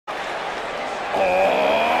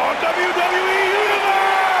for WWE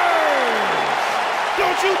Universe.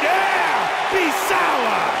 Don't you dare be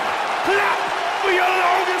sour. Clap for your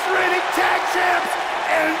longest reigning tag champs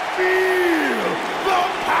and feel the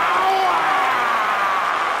power.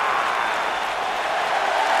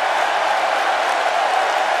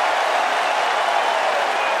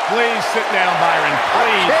 Please sit down, Byron.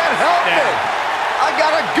 Please. I can't help it. I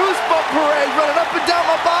got a goosebump parade running up and down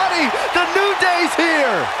my body. The New Day's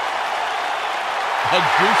here. A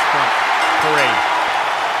goosebump parade.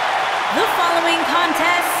 The following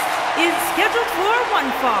contest is scheduled for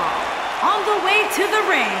one fall. On the way to the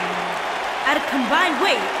ring, at a combined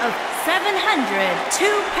weight of 702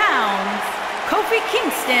 pounds, Kofi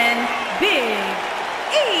Kingston, Big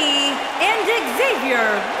E, and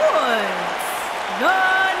Xavier Woods, the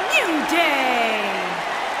New Day.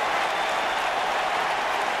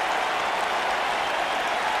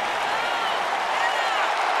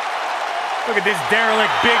 Look at this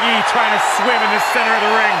derelict Big E trying to swim in the center of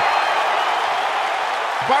the ring.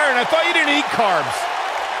 Byron, I thought you didn't eat carbs.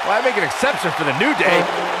 Well, I make an exception for the New Day.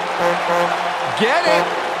 Get it?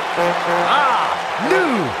 Ah,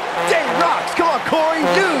 New Day rocks. Come on, Corey.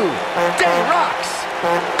 New Day rocks.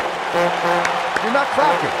 You're not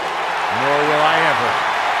clapping. Nor will I ever.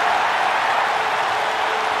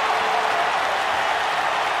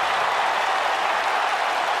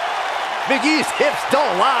 Big E's hips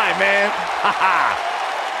don't lie, man. Ha ha.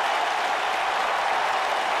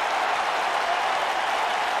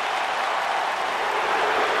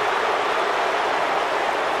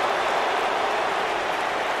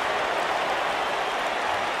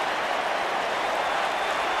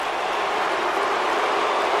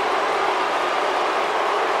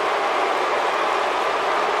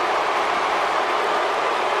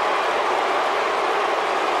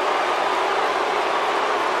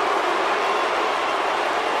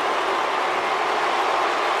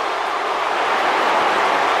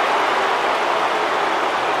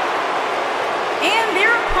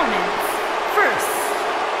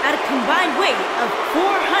 Combined weight of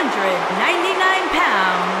 499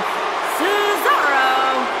 pounds,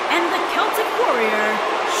 Cesaro, and the Celtic Warrior,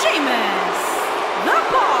 Sheamus, the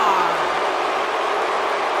Bar.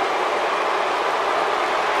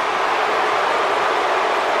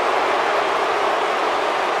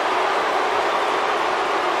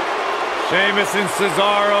 Sheamus and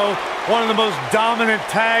Cesaro, one of the most dominant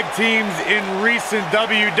tag teams in recent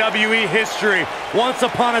WWE history. Once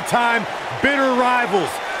upon a time, bitter rivals.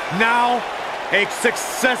 Now, a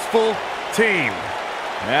successful team.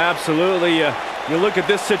 Absolutely. You look at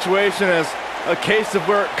this situation as a case of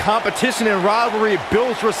where competition and rivalry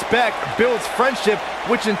builds respect, builds friendship,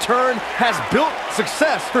 which in turn has built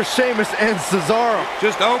success for Sheamus and Cesaro.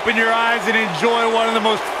 Just open your eyes and enjoy one of the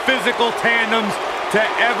most physical tandems to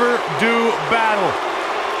ever do battle.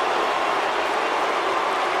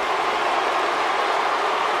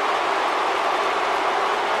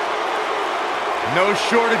 No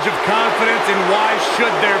shortage of confidence, and why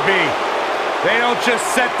should there be? They don't just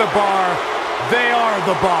set the bar, they are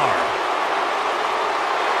the bar.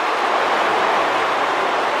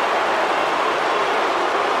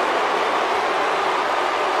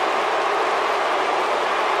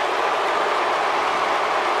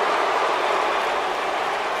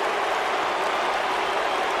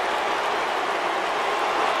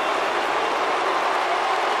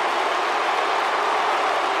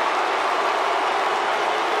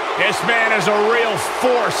 This man is a real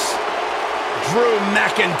force, Drew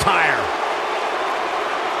McIntyre.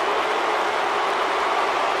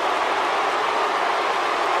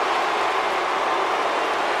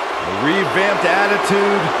 A revamped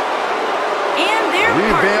attitude, and their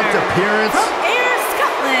revamped partner appearance. From Ayr,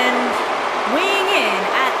 Scotland, weighing in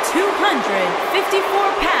at 254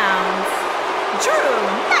 pounds, Drew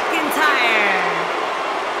McIntyre.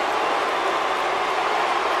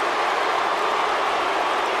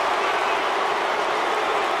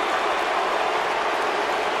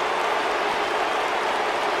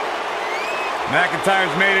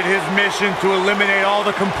 McIntyre's made it his mission to eliminate all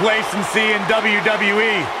the complacency in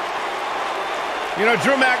WWE. You know,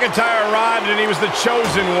 Drew McIntyre arrived and he was the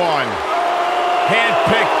chosen one.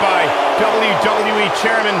 Handpicked by WWE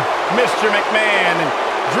Chairman Mr. McMahon. And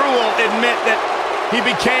Drew will admit that he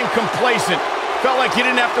became complacent. Felt like he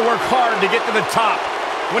didn't have to work hard to get to the top.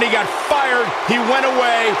 When he got fired, he went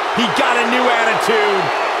away, he got a new attitude,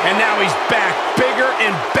 and now he's back bigger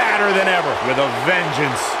and badder than ever. With a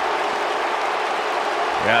vengeance.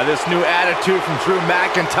 Yeah, this new attitude from Drew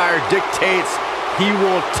McIntyre dictates he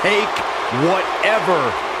will take whatever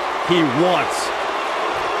he wants.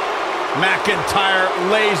 McIntyre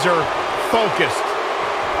laser focused.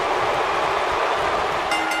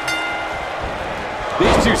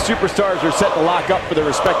 These two superstars are set to lock up for their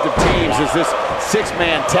respective teams as this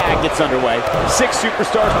six-man tag gets underway. 6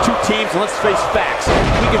 superstars, 2 teams, and let's face facts.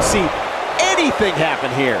 We can see anything happen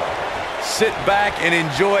here. Sit back and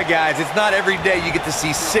enjoy, guys. It's not every day you get to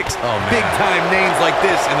see 6 big-time names like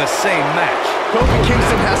this in the same match. Kofi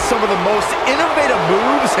Kingston has some of the most innovative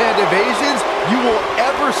moves and evasions you will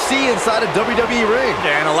ever see inside a WWE ring.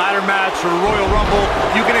 Yeah, in a ladder match or Royal Rumble,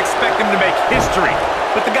 you can expect him to make history.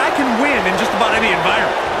 But the guy can win in just about any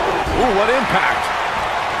environment. Ooh, what impact.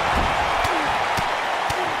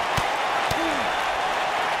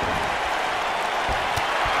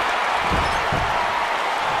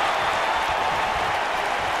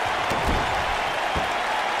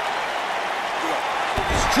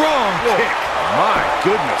 Strong kick. My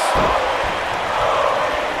goodness.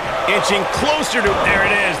 Inching closer to... There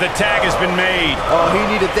it is. The tag has been made. Oh, he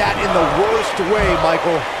needed that in the worst way,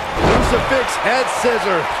 Michael. Crucifix head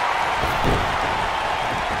scissor.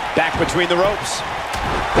 Back between the ropes.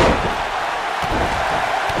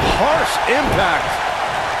 Harsh impact.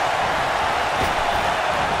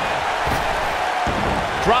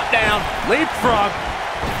 Drop down. Leapfrog.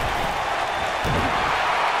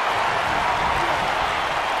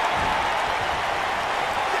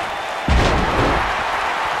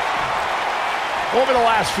 Over the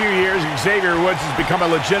last few years, Xavier Woods has become a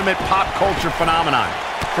legitimate pop culture phenomenon.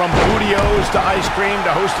 From Booty-O's to ice cream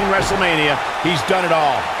to hosting WrestleMania, he's done it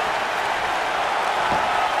all.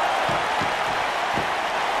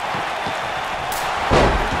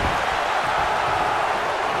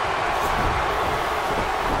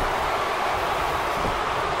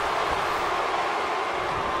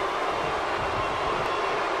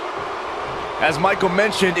 As Michael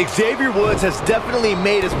mentioned, Xavier Woods has definitely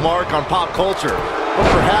made his mark on pop culture. But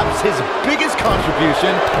perhaps his biggest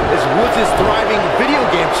contribution is Woods' thriving video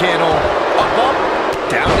game channel, Up Up,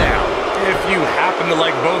 Down Down. If you happen to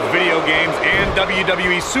like both video games and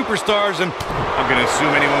WWE Superstars, and I'm going to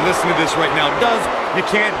assume anyone listening to this right now does, you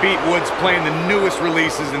can't beat Woods playing the newest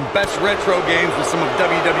releases and best retro games with some of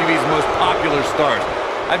WWE's most popular stars.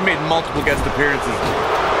 I've made multiple guest appearances.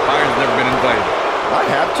 Byron's never been invited. I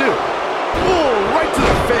have too. Ooh, right to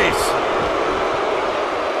the face.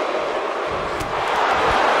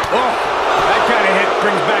 Oh, that kind of hit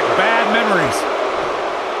brings back bad memories.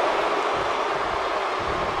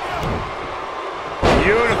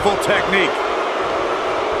 Beautiful technique.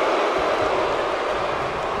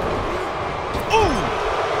 Ooh!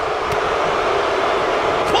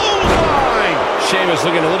 Clothesline! Sheamus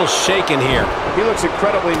looking a little shaken here. He looks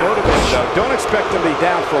incredibly motivated, though. Don't expect him to be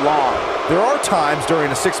down for long. There are times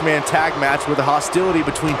during a 6-man tag match where the hostility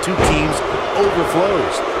between 2 teams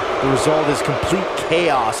overflows. The result is complete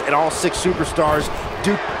chaos, and all 6 superstars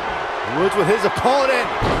do... Woods with his opponent.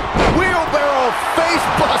 Wheelbarrow face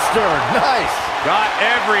buster. Nice. Got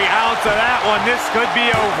every ounce of that one. This could be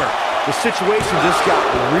over. The situation just got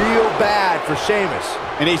real bad for Sheamus.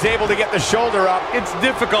 And he's able to get the shoulder up. It's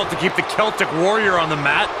difficult to keep the Celtic Warrior on the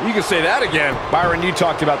mat. You can say that again. Byron, you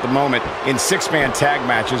talked about the moment in 6-man tag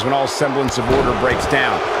matches when all semblance of order breaks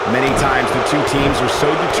down. Many times the 2 teams are so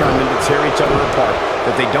determined to tear each other apart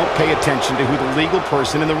that they don't pay attention to who the legal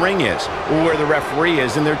person in the ring is or where the referee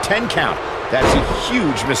is in their 10 count. That's a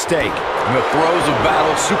huge mistake. In the throes of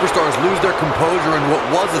battle, superstars lose their composure, and what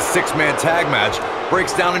was a 6-man tag match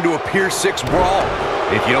breaks down into a Pier 6 brawl.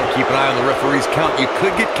 If you don't keep an eye on the referee's count, you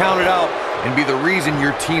could get counted out and be the reason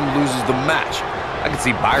your team loses the match. I can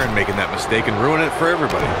see Byron making that mistake and ruin it for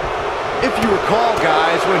everybody. If you recall,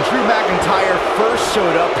 guys, when Drew McIntyre first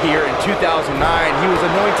showed up here in 2009, he was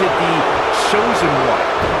anointed the Chosen One.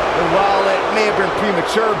 And while it may have been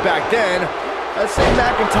premature back then, I'd say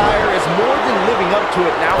McIntyre is more than living up to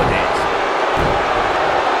it nowadays.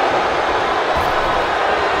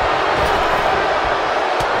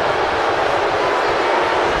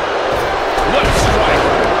 What a strike!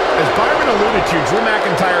 As Byron alluded to, Drew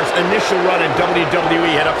McIntyre's initial run in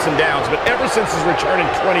WWE had ups and downs, but ever since his return in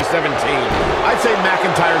 2017, I'd say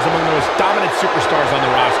McIntyre's among the most dominant superstars on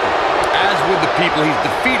the roster. As with the people he's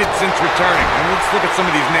defeated since returning. And let's look at some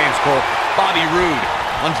of these names, Cole. Bobby Roode,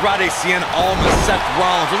 Andrade Cien Almas, Seth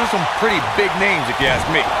Rollins. Those are some pretty big names, if you ask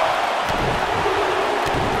me.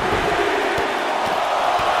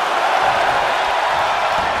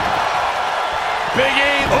 Big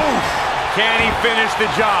E. Oof. Can he finish the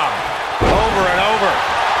job? Over and over.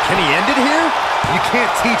 Can he end it here? You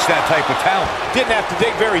can't teach that type of talent. Didn't have to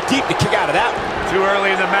dig very deep to kick out of that one. Too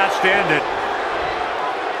early in the match to end it.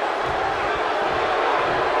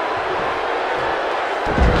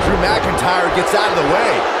 Drew McIntyre gets out of the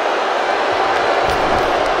way.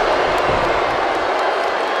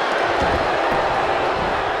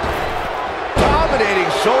 Dominating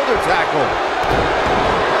tackle.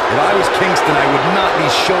 If I was Kingston, I would not be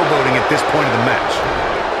showboating at this point of the match.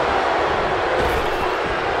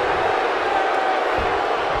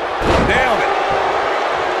 Nailed it.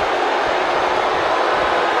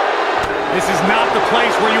 This is not the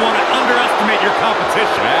place where you want to underestimate your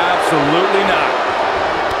competition. Absolutely not.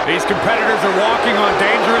 These competitors are walking on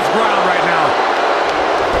dangerous ground right now.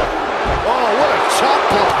 Oh, what a chop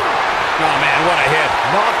block. Oh, man, what a hit.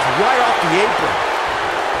 Knocked right off the apron.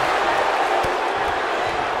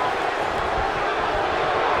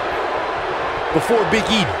 Before Big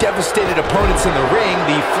E devastated opponents in the ring,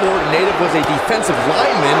 the Florida native was a defensive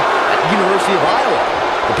lineman at the University of Iowa.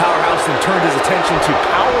 The powerhouse then turned his attention to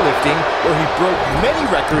powerlifting, where he broke many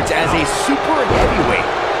records as a super heavyweight.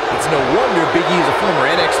 It's no wonder Big E is a former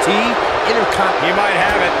NXT Intercontinental. He might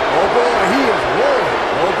have it. Oh boy, he is rolling.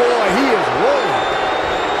 Oh boy, he is rolling.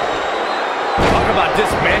 Talk about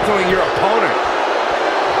dismantling your opponent.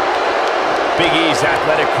 Big E's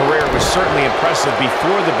athletic career was certainly impressive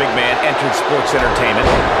before the big man entered sports entertainment.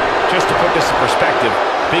 Just to put this in perspective,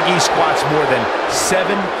 Big E squats more than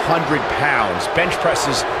 700 pounds, bench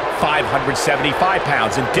presses 575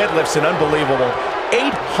 pounds, and deadlifts an unbelievable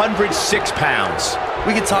 806 pounds.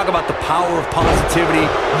 We can talk about the power of positivity,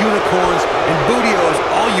 unicorns, and bootios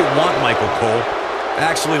all you want, Michael Cole.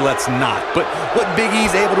 Actually, let's not. But what Big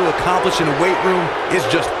E's able to accomplish in a weight room is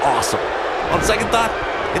just awesome. On second thought,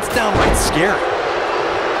 it's downright scary.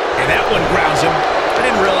 And that one grounds him. I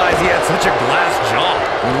didn't realize he had such a glass jaw.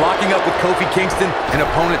 When locking up with Kofi Kingston, an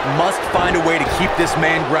opponent must find a way to keep this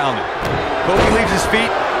man grounded. Kofi leaves his feet,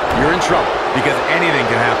 you're in trouble, because anything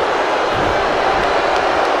can happen.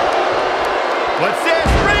 What's this?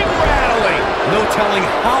 Ring rattling! No telling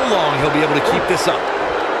how long he'll be able to keep this up.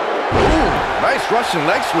 Ooh, nice Russian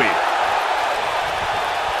leg sweep.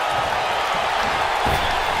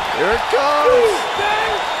 Here it comes.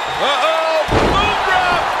 Uh-oh, boom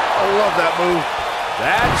drop. I love that move.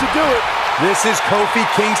 That should do it. This is Kofi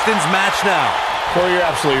Kingston's match now. Corey, you're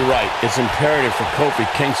absolutely right. It's imperative for Kofi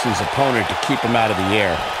Kingston's opponent to keep him out of the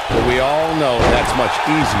air. But we all know that's much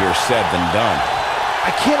easier said than done.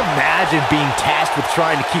 I can't imagine being tasked with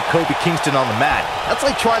trying to keep Kofi Kingston on the mat. That's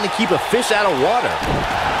like trying to keep a fish out of water.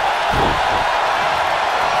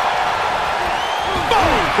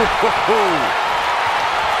 Boom!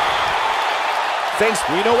 Thanks,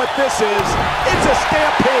 we know what this is. It's a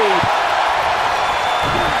stampede.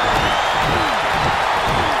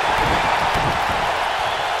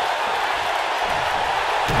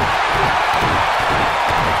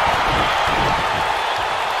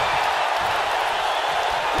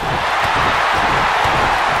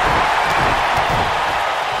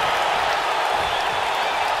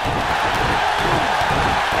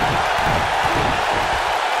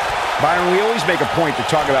 Byron, we always make a point to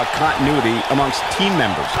talk about continuity amongst team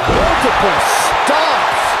members. Multiple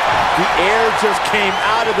stomps. The air just came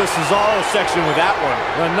out of the Cesaro section with that one.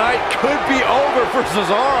 The night could be over for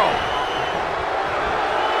Cesaro.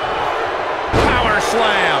 Power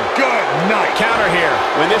slam. Good night. Counter here.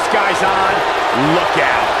 When this guy's on, look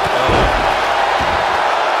out.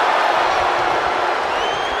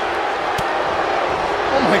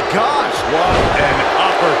 Oh my gosh. What an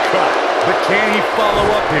uppercut. But can he follow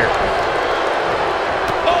up here?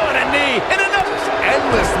 Oh, and a knee. And another.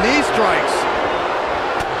 Endless knee strikes.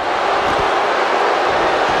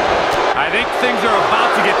 I think things are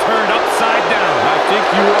about to get turned upside down. I think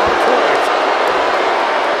you are correct.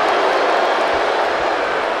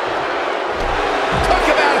 Took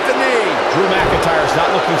him out at the knee. Drew McIntyre's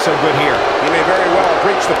not looking so good here. He may very well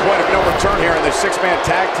reach the point of no return here in the six-man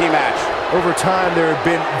tag team match. Over time, there have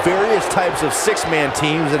been various types of six-man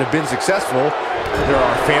teams that have been successful. There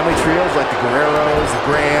are family trios like the Guerreros, the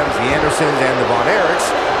Grahams, the Andersons, and the Von Erichs.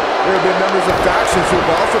 There have been members of factions who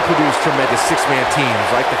have also produced tremendous six-man teams,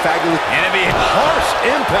 like the Fabulous. Enemy Harsh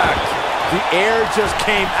impact. The air just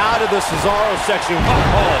came out of the Cesaro section.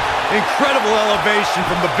 Oh, incredible elevation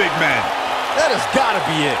from the big man. That has got to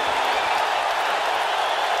be it.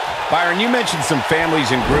 Byron, you mentioned some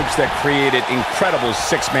families and groups that created incredible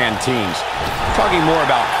six-man teams. Talking more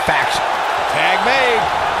about faction. Tag made.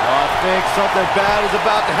 I think something bad is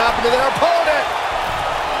about to happen to their opponent.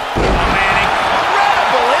 Oh, man,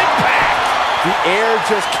 incredible impact. The air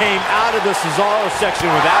just came out of the Cesaro section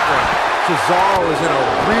with that one. Cesaro is in a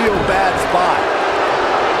real bad spot.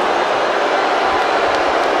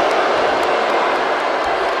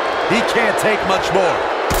 He can't take much more.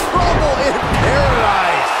 Trouble in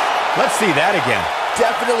paradise. Let's see that again.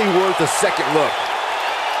 Definitely worth a second look.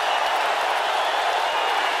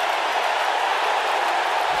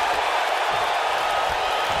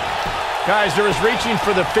 Guys, there is reaching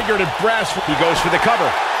for the figurative brass. He goes for the cover.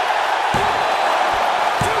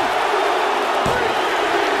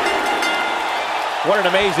 What an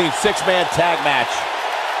amazing six-man tag match.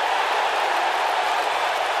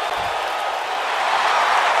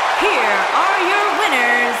 Here are your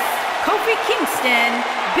winners, Kofi Kingston,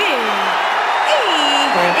 Big E,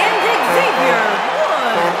 and Xavier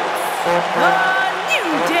Woods, The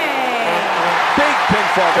New Day. Big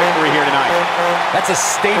pinfall victory here tonight. That's a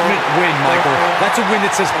statement win, Michael. That's a win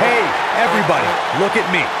that says, hey, everybody, look at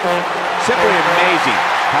me. Simply amazing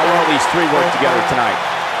how well these three work together tonight.